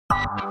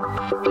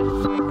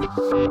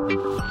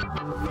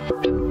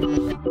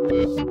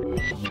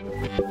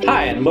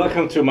Hi and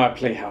welcome to my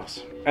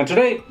playhouse. And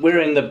today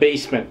we're in the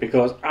basement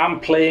because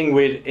I'm playing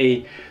with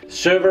a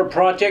server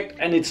project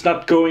and it's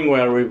not going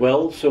very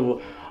well.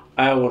 So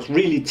I was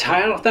really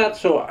tired of that,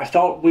 so I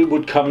thought we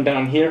would come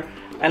down here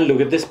and look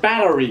at this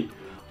battery.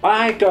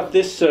 I got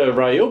this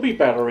Ryobi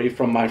battery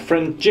from my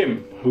friend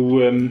Jim,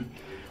 who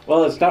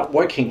well, it's not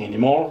working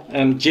anymore.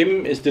 And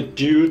Jim is the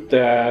dude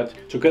that,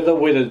 together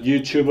with a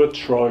YouTuber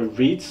Troy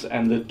Reeds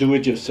and the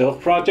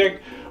Do-It-Yourself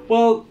project,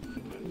 well,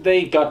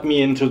 they got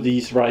me into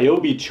these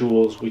Ryobi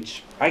tools,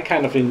 which I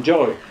kind of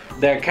enjoy.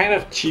 They're kind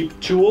of cheap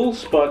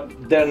tools,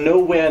 but they're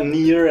nowhere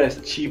near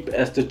as cheap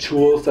as the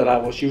tools that I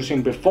was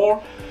using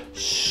before.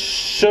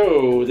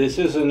 So this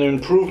is an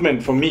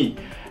improvement for me.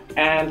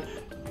 And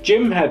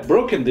Jim had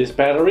broken this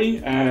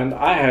battery and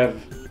I have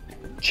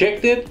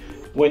checked it.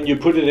 When you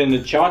put it in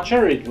the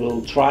charger, it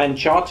will try and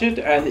charge it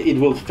and it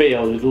will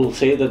fail. It will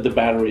say that the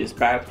battery is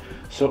bad.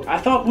 So I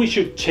thought we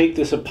should take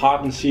this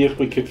apart and see if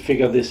we could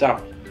figure this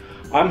out.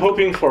 I'm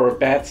hoping for a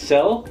bad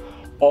cell,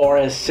 or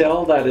a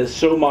cell that is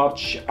so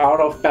much out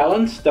of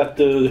balance that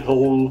the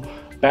whole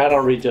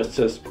battery just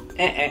says,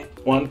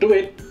 won't do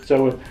it.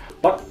 So,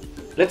 but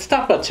let's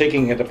start by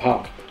taking it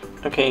apart.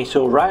 Okay,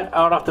 so right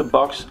out of the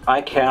box,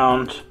 I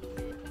count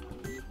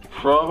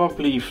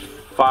probably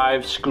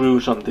 5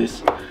 screws on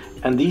this.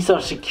 And these are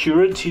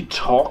security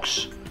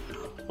Torx,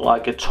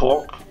 like a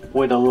Torx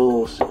with a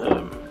little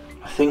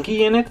thingy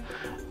in it,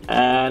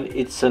 and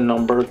it's a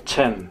number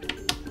 10.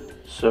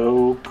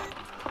 So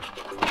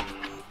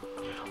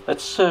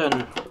let's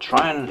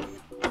try and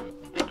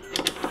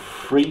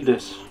free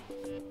this.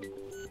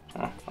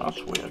 Oh,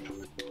 that's weird.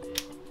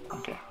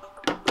 Okay.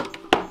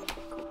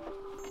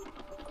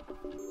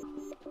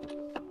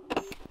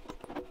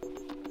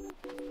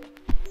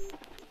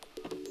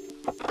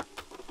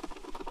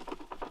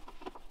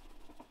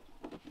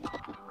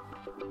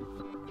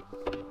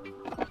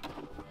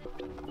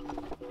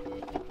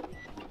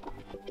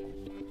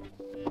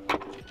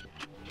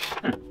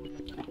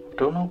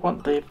 Don't know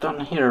what they've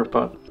done here,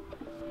 but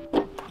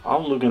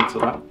I'll look into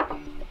that.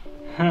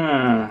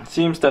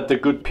 Seems that the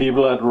good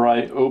people at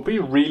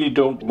Ryobi really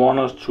don't want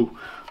us to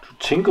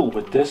tingle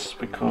with this,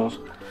 because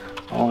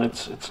well,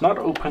 it's not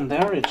open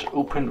there, it's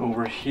open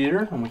over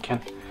here, and we can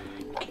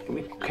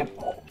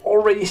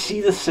already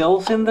see the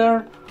cells in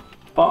there,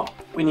 but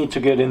we need to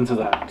get into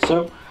that.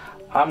 So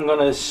I'm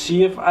gonna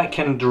see if I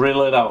can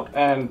drill it out.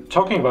 And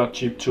talking about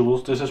cheap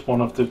tools, this is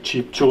one of the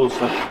cheap tools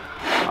that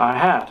I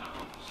had.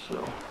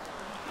 So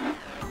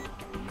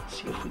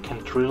see if we can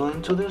drill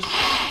into this.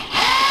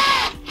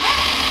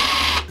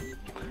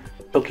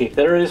 Okay,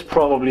 there is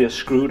probably a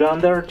screw down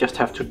there, just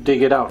have to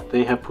dig it out.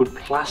 They have put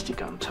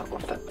plastic on top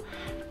of that.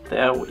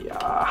 There we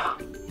are.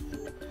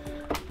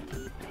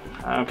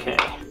 Okay.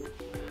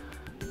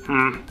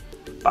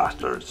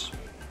 Bastards.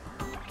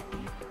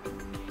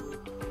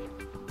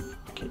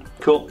 Okay,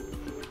 cool.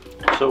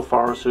 So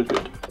far so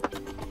good.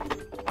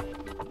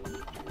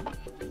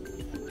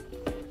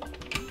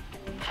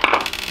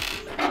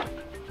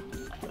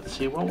 Let's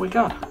see what we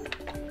got.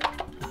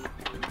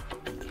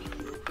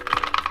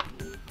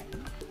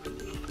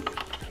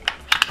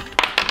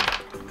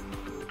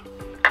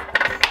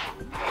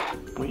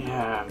 We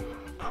have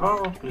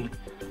probably,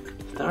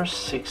 there are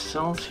 6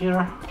 cells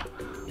here.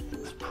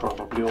 There's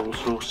probably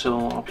also a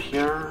cell up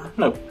here.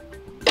 No,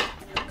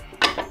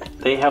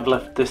 they have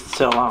left this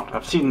cell out.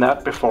 I've seen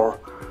that before,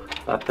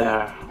 that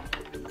there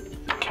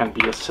can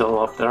be a cell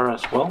up there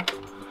as well.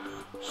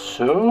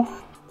 So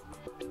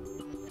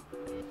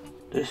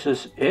this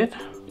is it.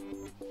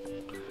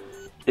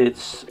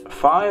 It's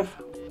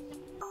 5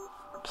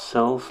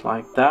 cells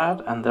like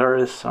that, and there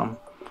is some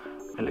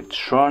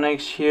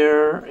electronics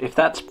here. If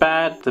that's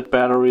bad, the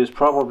battery is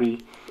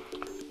probably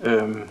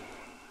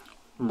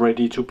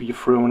ready to be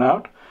thrown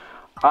out.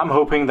 I'm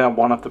hoping that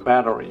one of the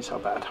batteries are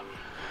bad.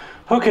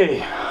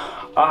 Okay,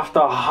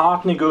 after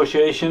hard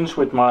negotiations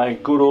with my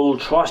good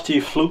old trusty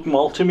Fluke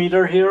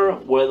multimeter here,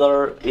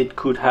 whether it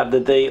could have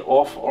the day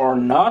off or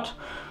not,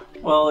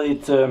 well,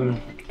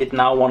 it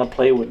now want to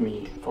play with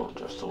me for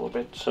just a little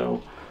bit.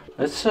 So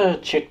let's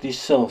check these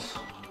cells.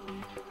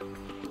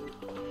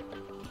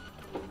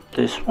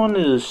 This one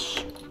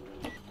is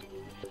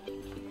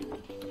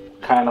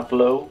kind of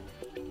low,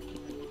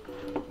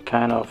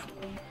 kind of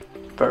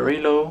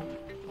very low.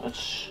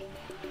 Let's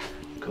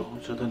go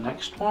to the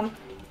next one.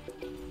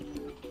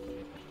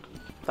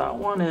 That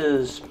one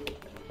is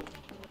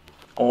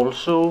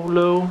also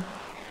low.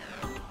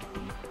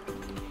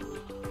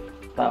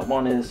 That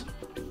one is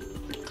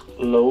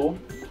low.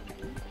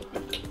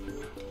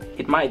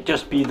 It might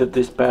just be that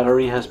this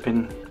battery has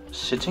been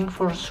sitting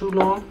for so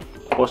long.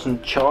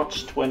 Wasn't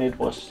charged when it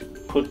was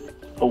put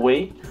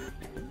away.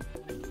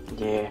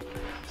 Yeah,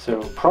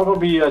 so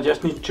probably I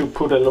just need to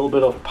put a little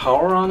bit of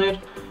power on it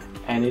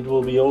and it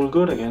will be all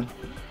good again.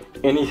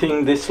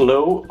 Anything this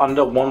low,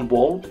 under 1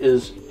 volt,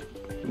 is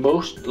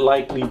most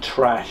likely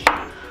trash.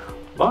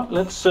 But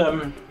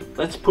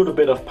let's put a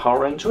bit of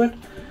power into it.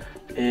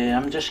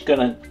 I'm just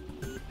gonna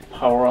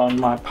power on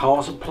my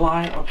power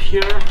supply up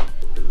here.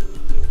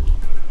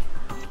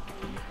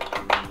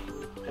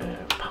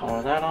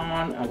 Power that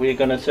on, and we're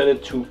gonna set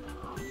it to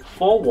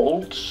 4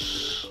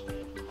 volts,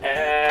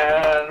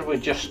 and we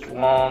just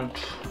want,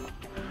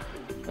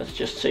 let's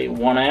just say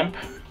 1 amp.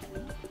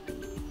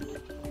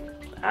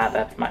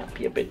 That might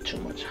be a bit too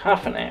much,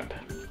 half an amp.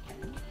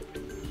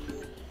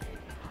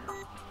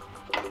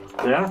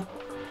 There.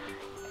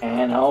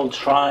 And I'll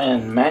try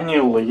and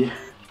manually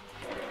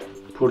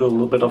put a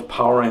little bit of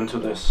power into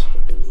this.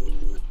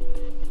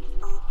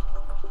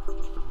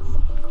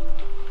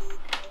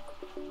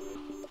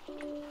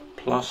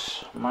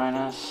 Plus,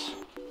 minus.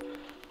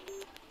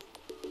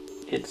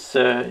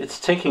 It's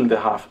taking the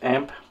half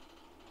amp,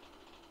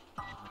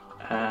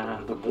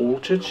 and the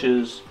voltage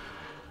is,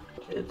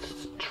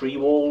 it's 3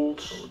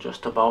 volts,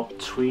 just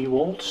about 3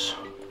 volts.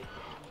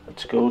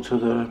 Let's go to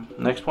the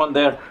next one.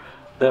 There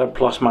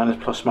plus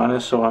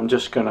minus, so I'm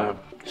just gonna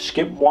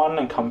skip one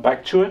and come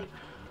back to it.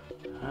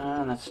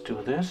 And let's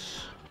do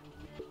this.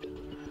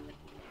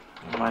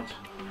 You might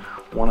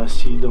want to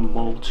see the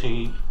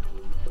multi.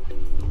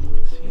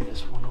 See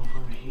this one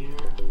over here.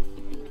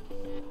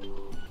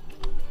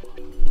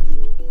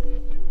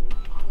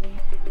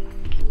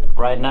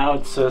 Right now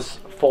it says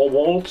 4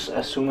 volts.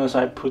 As soon as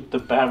I put the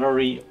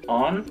battery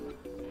on,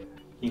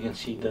 you can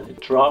see that it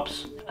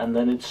drops and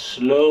then it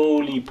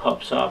slowly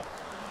pops up.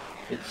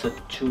 It's a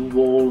 2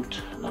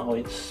 volt, now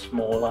it's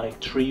more like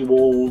 3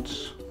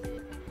 volts.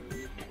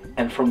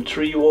 And from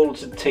 3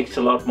 volts it takes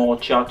a lot more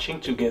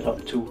charging to get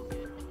up to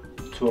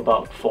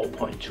about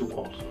 4.2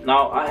 volts.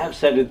 Now I have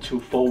set it to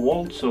 4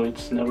 volts, so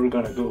it's never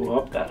gonna go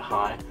up that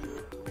high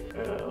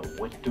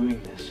with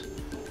doing this.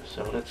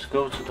 So let's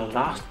go to the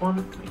last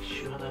one, make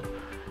sure that,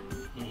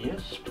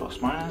 yes,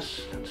 plus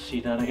minus, let's see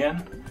that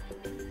again.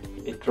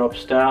 It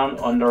drops down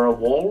under a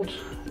volt,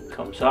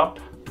 comes up.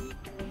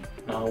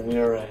 Now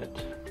we're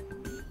at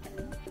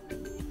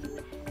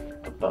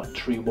about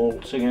 3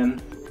 volts again.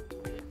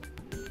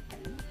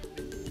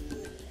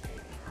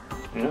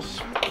 Yes.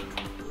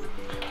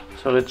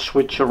 So let's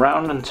switch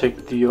around and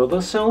take the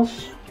other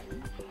cells.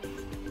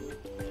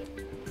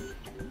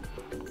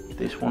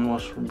 This one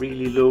was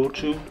really low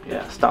too.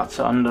 Yeah, starts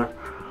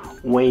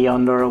way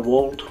under a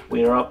volt.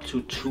 We're up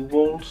to 2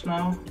 volts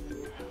now.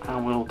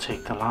 And we'll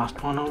take the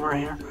last one over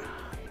here.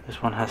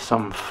 This one has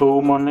some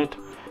foam on it.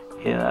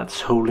 Yeah, that's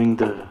holding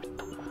the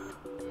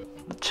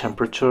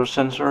temperature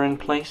sensor in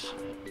place.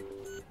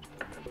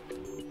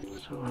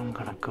 So I'm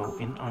gonna go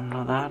in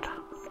under that,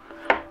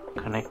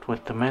 connect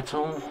with the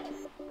metal,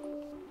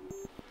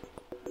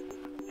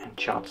 and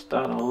charge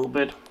that a little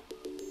bit.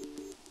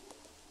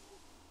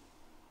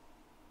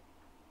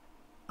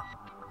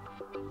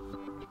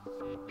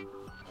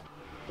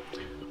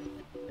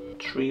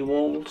 Three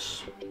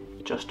volts,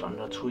 just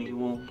under 3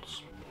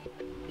 volts.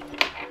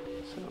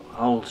 So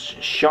I'll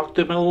shock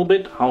them a little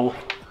bit. I'll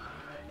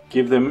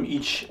give them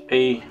each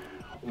a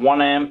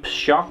 1 amp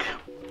shock.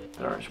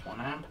 There is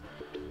 1 amp.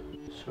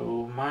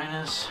 So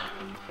minus,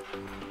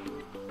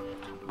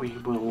 we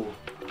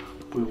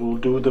will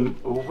do them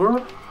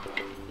over.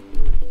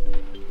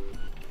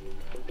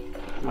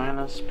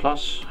 Minus,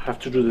 plus, have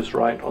to do this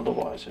right,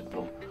 otherwise it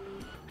will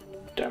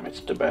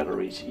damage the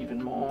batteries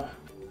even more.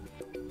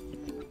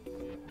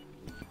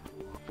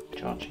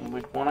 Charging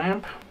with 1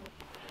 amp,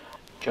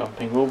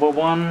 jumping over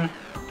 1,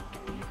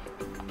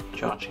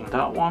 charging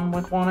that one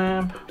with 1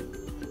 amp,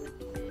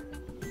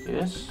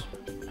 yes,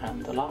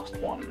 and the last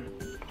one.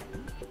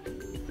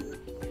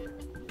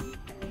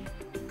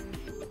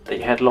 They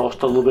had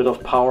lost a little bit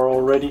of power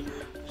already,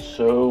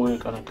 so we're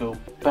gonna go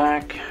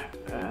back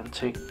and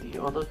take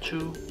the other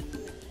 2.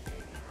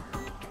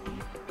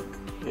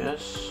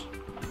 Yes,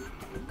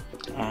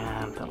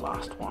 and the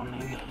last one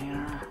in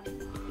here.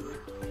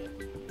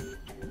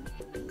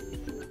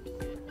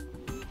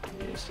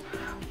 Yes,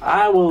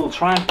 I will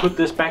try and put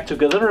this back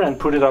together and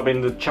put it up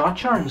in the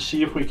charger and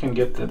see if we can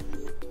get the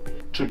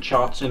 2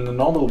 charge in the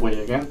normal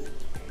way again.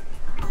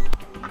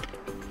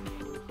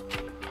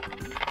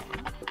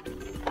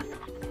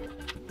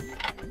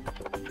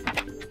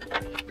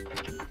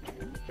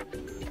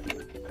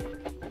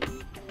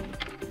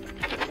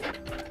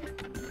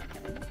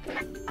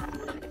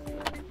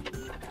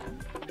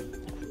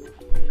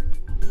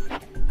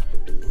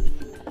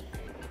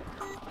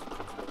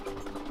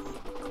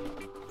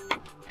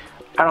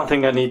 I don't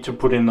think I need to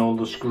put in all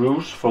the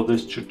screws for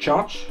this to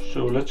charge,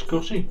 so let's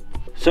go see.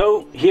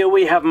 So here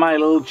we have my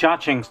little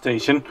charging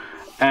station,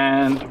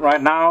 and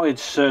right now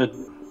it's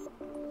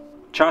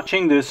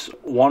charging this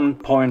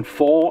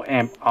 1.4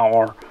 amp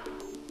hour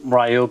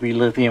Ryobi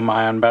lithium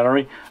ion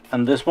battery,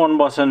 and this one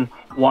was an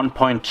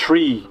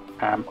 1.3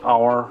 amp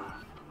hour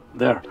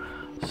there.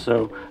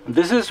 So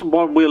this is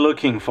what we're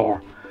looking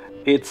for.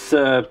 It's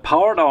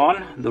powered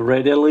on, the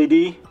red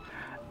LED,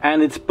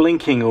 and it's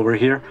blinking over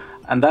here.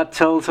 And that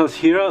tells us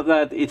here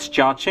that it's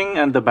charging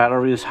and the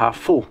battery is half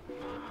full.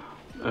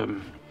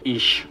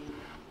 Ish.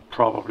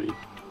 Probably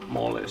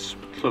more or less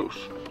close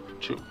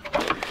to.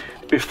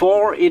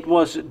 Before it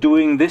was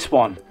doing this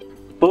one.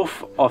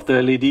 Both of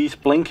the LEDs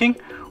blinking,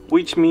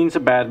 which means a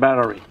bad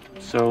battery.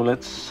 So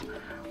let's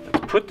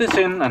put this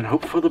in and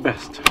hope for the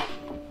best.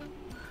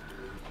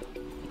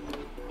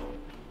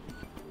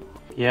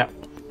 Yeah,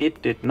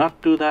 it did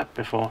not do that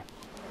before.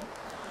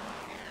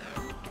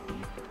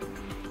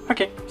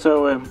 Okay,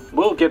 so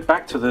we'll get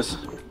back to this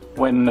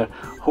when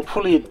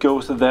hopefully it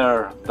goes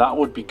there. That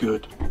would be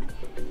good.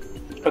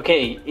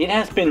 Okay, it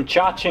has been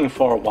charging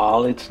for a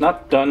while. It's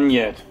not done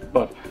yet,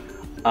 but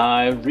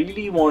I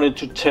really wanted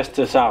to test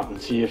this out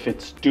and see if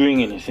it's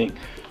doing anything.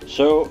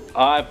 So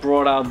I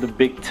brought out the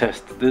big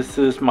test. This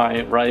is my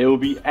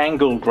Ryobi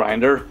angle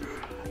grinder,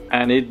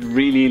 and it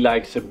really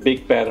likes a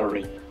big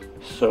battery.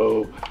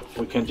 So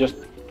we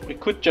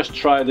could just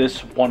try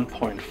this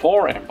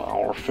 1.4 amp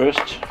hour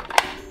first.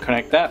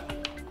 Connect that.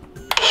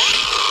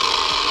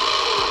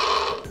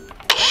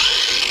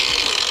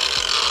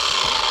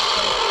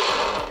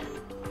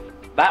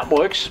 That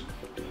works.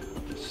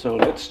 So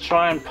let's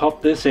try and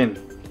pop this in,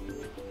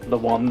 the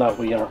one that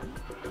we are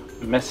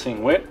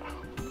messing with.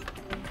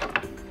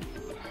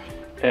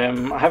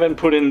 I haven't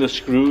put in the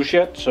screws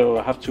yet, so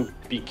I have to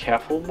be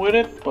careful with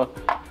it, but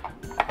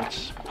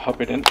let's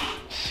pop it in,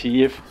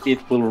 see if it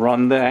will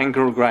run the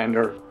angle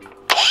grinder.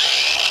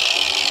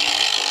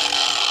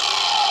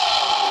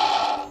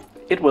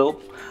 It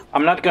will.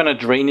 I'm not gonna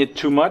drain it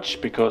too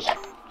much because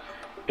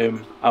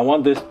I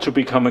want this to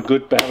become a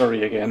good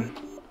battery again.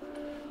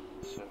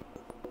 So,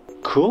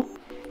 cool.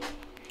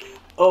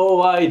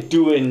 Oh, I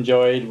do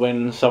enjoy it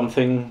when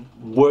something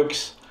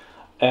works,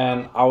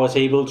 and I was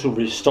able to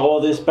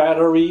restore this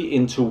battery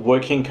into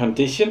working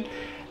condition.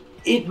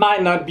 It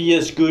might not be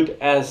as good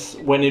as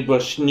when it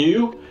was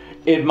new.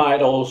 It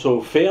might also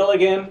fail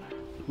again.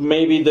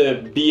 Maybe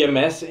the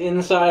BMS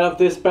inside of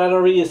this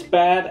battery is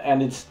bad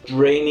and it's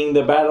draining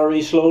the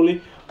battery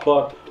slowly.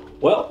 But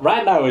well,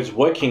 right now it's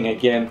working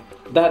again.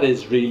 That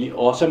is really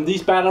awesome.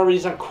 These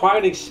batteries are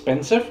quite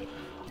expensive.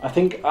 I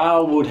think I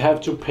would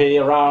have to pay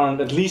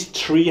around at least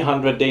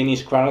 300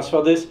 Danish kroners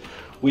for this,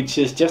 which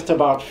is just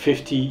about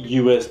 $50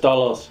 US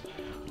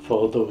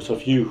for those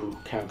of you who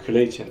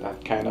calculate in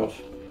that kind of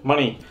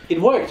money.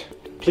 It worked.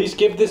 Please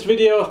give this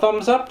video a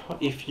thumbs up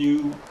if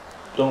you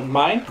don't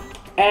mind.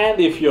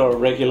 And if you're a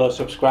regular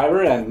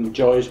subscriber and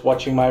enjoys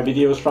watching my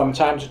videos from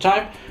time to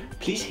time,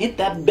 please hit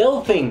that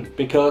bell thing,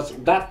 because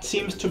that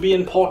seems to be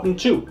important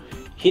too.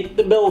 Hit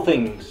the bell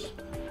things.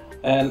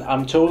 And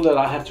I'm told that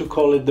I have to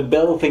call it the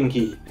bell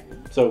thingy.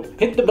 So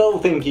hit the bell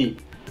thingy.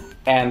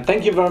 And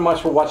thank you very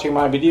much for watching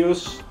my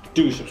videos.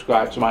 Do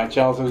subscribe to my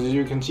channel so that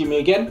you can see me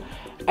again.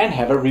 And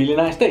have a really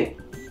nice day.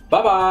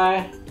 Bye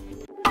bye.